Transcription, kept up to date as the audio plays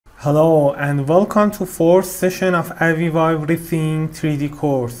Hello and welcome to fourth session of AVEVA Everything3D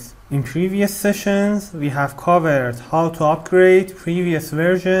Course. In previous sessions, we have covered how to upgrade previous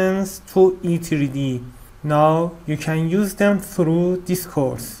versions to E3D. Now you can use them through this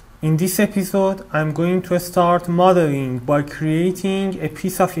course. In this episode, I'm going to start modeling by creating a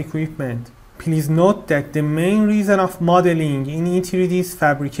piece of equipment. Please note that the main reason of modeling in E3D is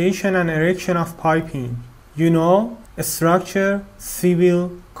fabrication and erection of piping. A structure, civil,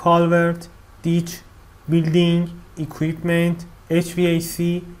 culvert, ditch, building, equipment,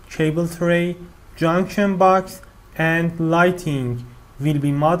 HVAC, cable tray, junction box, and lighting will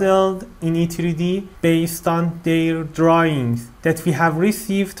be modeled in E3D based on their drawings that we have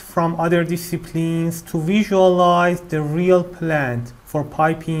received from other disciplines to visualize the real plant for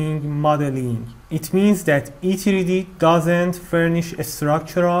piping modeling. It means that E3D doesn't furnish a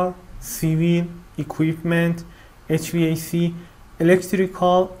structural, civil, equipment, HVAC,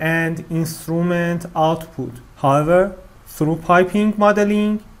 electrical and instrument output. However, through piping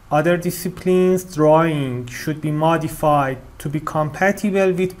modeling, other disciplines' drawing should be modified to be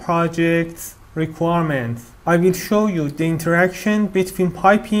compatible with project's requirements. I will show you the interaction between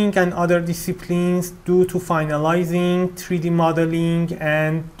piping and other disciplines due to finalizing 3D modeling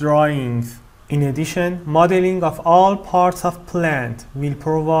and drawings. In addition, modeling of all parts of plant will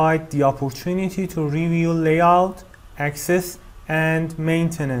provide the opportunity to review layout, access, and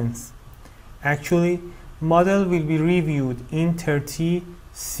maintenance. Actually, model will be reviewed in 30,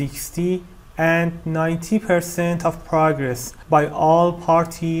 60, and 90% of progress by all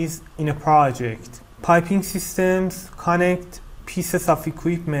parties in a project. Piping systems connect pieces of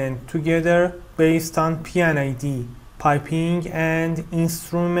equipment together based on P&ID, piping and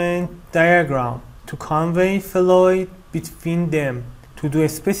instrument diagram, to convey fluid between them to do a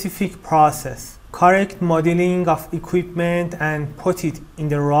specific process. Correct modeling of equipment and put it in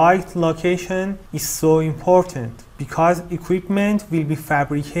the right location is so important because equipment will be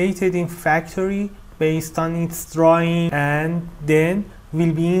fabricated in factory based on its drawing and then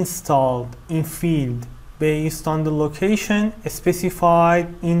will be installed in field based on the location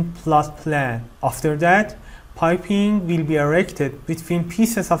specified in plot plan. After that, piping will be erected between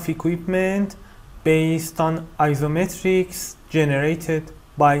pieces of equipment based on isometrics generated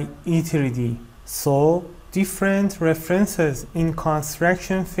by E3D. So, different references in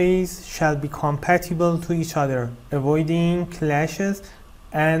construction phase shall be compatible to each other, avoiding clashes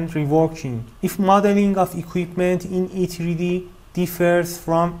and reworking. If modeling of equipment in E3D differs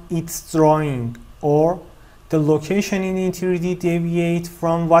from its drawing, or the location in E3D deviates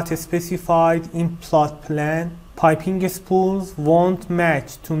from what is specified in plot plan, piping spools won't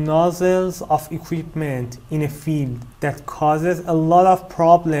match to nozzles of equipment in a field. That causes a lot of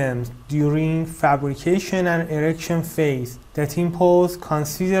problems during fabrication and erection phase that impose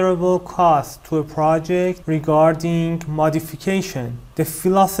considerable cost to a project regarding modification. The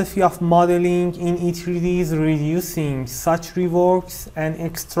philosophy of modeling in E3D is reducing such reworks and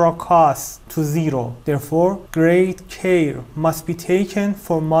extra costs to zero. Therefore, great care must be taken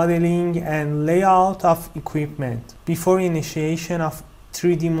for modeling and layout of equipment. Before initiation of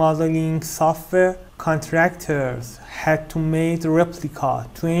 3D modeling software, contractors had to make replica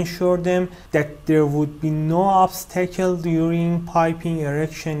to ensure them that there would be no obstacle during piping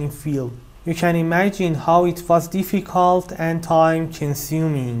erection in field. You can imagine how it was difficult and time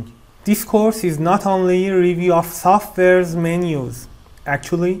consuming. This course is not only a review of software's menus.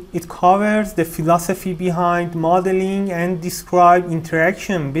 Actually, it covers the philosophy behind modeling and describe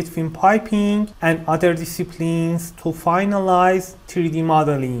interaction between piping and other disciplines to finalize 3D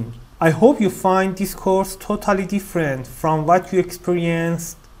modeling. I hope you find this course totally different from what you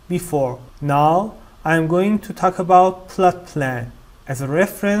experienced before. Now, I am going to talk about plot plan as a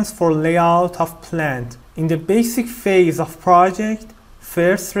reference for layout of plant. In the basic phase of project,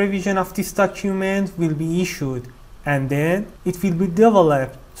 first revision of this document will be issued, and then it will be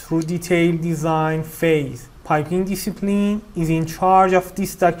developed through detailed design phase. Piping discipline is in charge of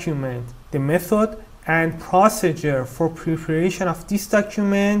this document. The method and procedure for preparation of this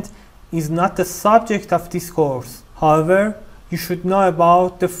document is not the subject of this course. However, you should know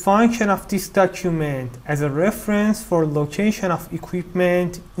about the function of this document as a reference for location of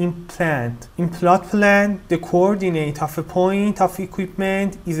equipment in plant. In plot plan, the coordinate of a point of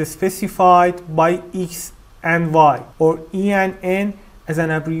equipment is specified by X and Y, or E and N as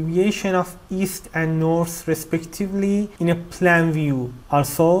an abbreviation of east and north respectively in a plan view.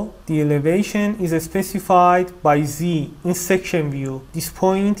 Also, the elevation is specified by Z in section view. This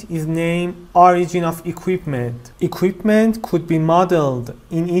point is named origin of equipment. Equipment could be modeled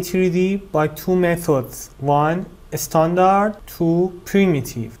in E3D by two methods. One standard to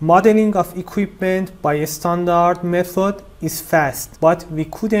primitive. Modeling of equipment by a standard method is fast, but we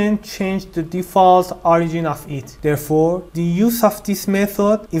couldn't change the default origin of it. Therefore, the use of this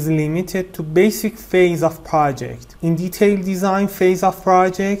method is limited to basic phase of project. In detailed design phase of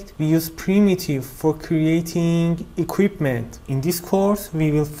project, we use primitive for creating equipment. In this course,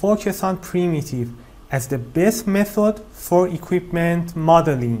 we will focus on primitive as the best method for equipment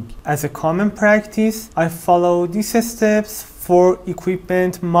modeling. As a common practice, I follow these steps for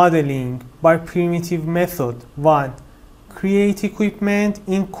equipment modeling by primitive method. 1. Create equipment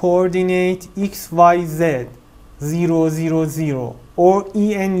in coordinate XYZ 000 or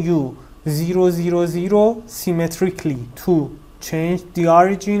ENU 000 symmetrically. 2. Change the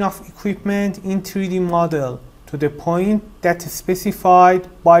origin of equipment in 3D model to the point that is specified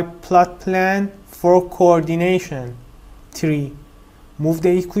by plot plan for coordination. 3. Move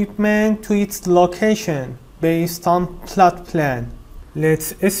the equipment to its location based on plot plan.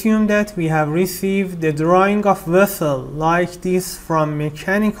 Let's assume that we have received the drawing of vessel like this from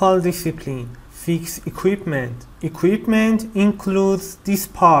mechanical discipline. Fix equipment. Equipment includes these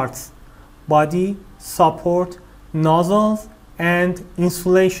parts: body, support, nozzles, and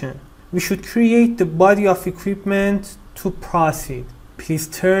insulation. We should create the body of equipment to proceed. Please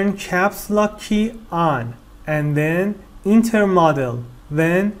turn caps lock key on and then enter model.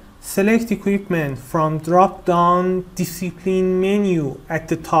 Then select equipment from drop down discipline menu at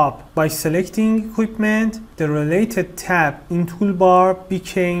the top. By selecting equipment, the related tab in toolbar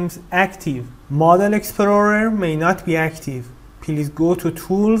becomes active. Model Explorer may not be active. Please go to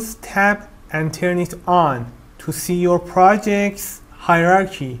Tools tab and turn it on to see your project's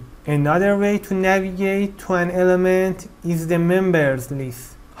hierarchy. Another way to navigate to an element is the members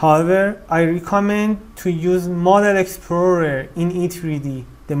list. However, I recommend to use Model Explorer in E3D.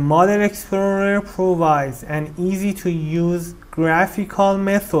 The Model Explorer provides an easy-to-use graphical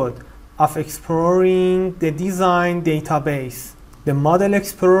method of exploring the design database. The Model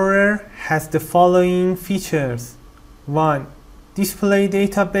Explorer has the following features. 1. Display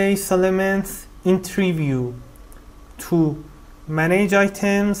database elements in tree view. 2. Manage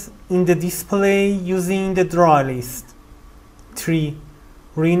items in the display using the draw list. 3.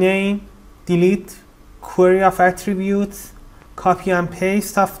 Rename, delete, query of attributes, copy and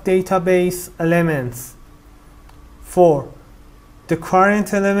paste of database elements. 4. The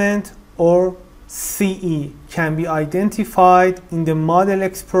current element or CE can be identified in the Model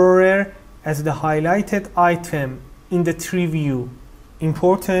Explorer as the highlighted item in the tree view.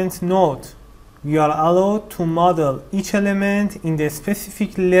 Important note: we are allowed to model each element in the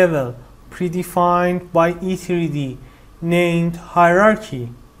specific level predefined by E3D, named hierarchy.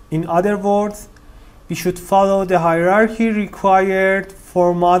 In other words, we should follow the hierarchy required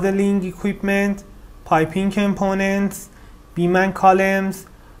for modeling equipment, piping components, beam and columns,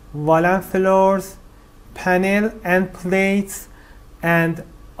 wall and floors, panel and plates, and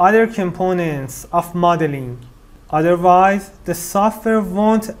other components of modeling. Otherwise, the software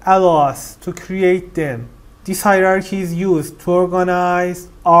won't allow us to create them. This hierarchy is used to organize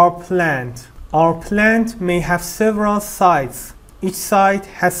our plant. Our plant may have several sites. Each site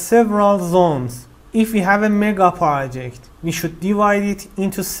has several zones. If we have a mega project, we should divide it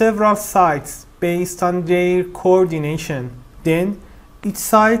into several sites based on their coordination. Then, each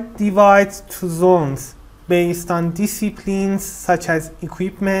site divides to zones based on disciplines such as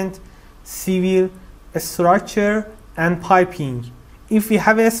equipment, civil, structure, and piping. If we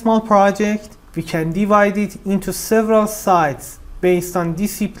have a small project, we can divide it into several sites based on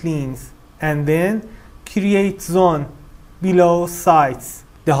disciplines and then create zone below sites.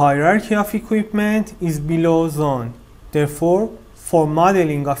 The hierarchy of equipment is below zone. Therefore, for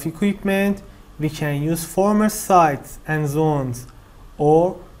modeling of equipment, we can use former sites and zones,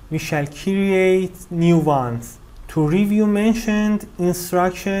 or we shall create new ones. To review mentioned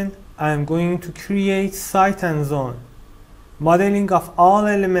instruction, I am going to create site and zone. Modeling of all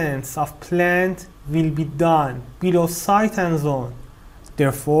elements of plant will be done below site and zone.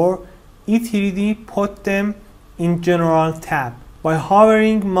 Therefore, E3D put them in General tab. By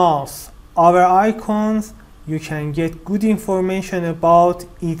hovering mouse over icons, you can get good information about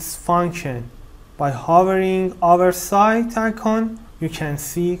its function. By hovering over site icon, you can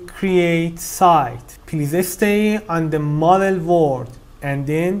see Create Site. Please stay on the model word and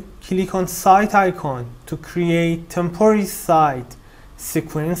then click on site icon to create temporary site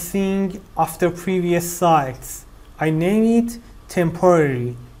sequencing after previous sites. I name it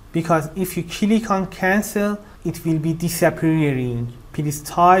temporary because if you click on cancel, it will be disappearing. Please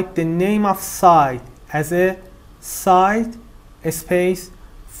type the name of site as a site space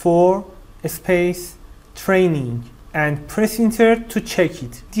 4 space training, and press enter to check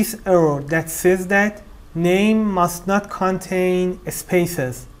it. This error that says that name must not contain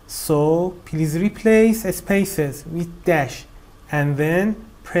spaces. So please replace spaces with dash and then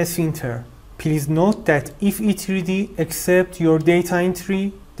press enter. Please note that if E3D accepts your data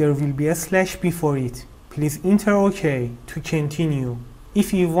entry, there will be a slash before it. Please enter OK to continue.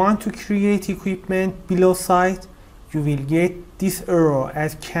 If you want to create equipment below site, you will get this error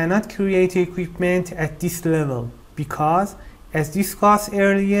as cannot create equipment at this level because, as discussed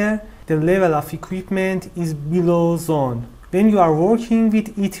earlier, the level of equipment is below zone. When you are working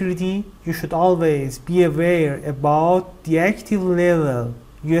with E3D, you should always be aware about the active level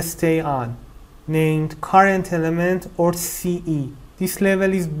you stay on, named current element or CE. This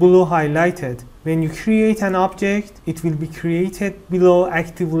level is below highlighted. When you create an object, it will be created below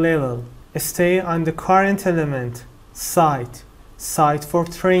active level. Stay on the current element, site for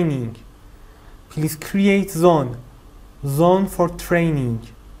training. Please create zone for training.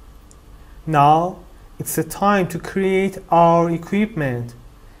 Now, it's the time to create our equipment.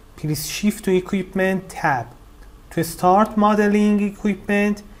 Please shift to equipment tab. To start modeling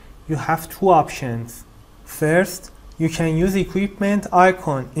equipment, you have two options. First, you can use equipment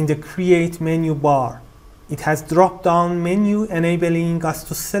icon in the create menu bar. It has drop-down menu enabling us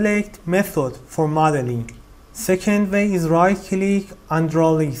to select method for modeling. Second way is right-click on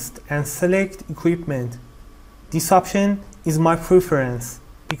draw list and select equipment. This option is my preference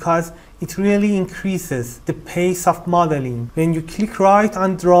because it really increases the pace of modeling. When you click right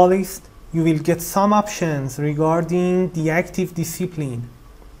on draw list, you will get some options regarding the active discipline.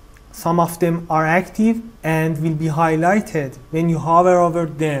 Some of them are active and will be highlighted when you hover over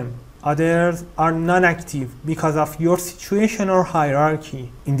them. Others are non-active because of your situation or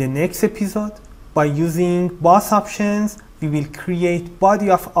hierarchy. In the next episode, by using boss options, we will create body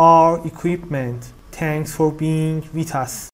of our equipment. Thanks for being with us.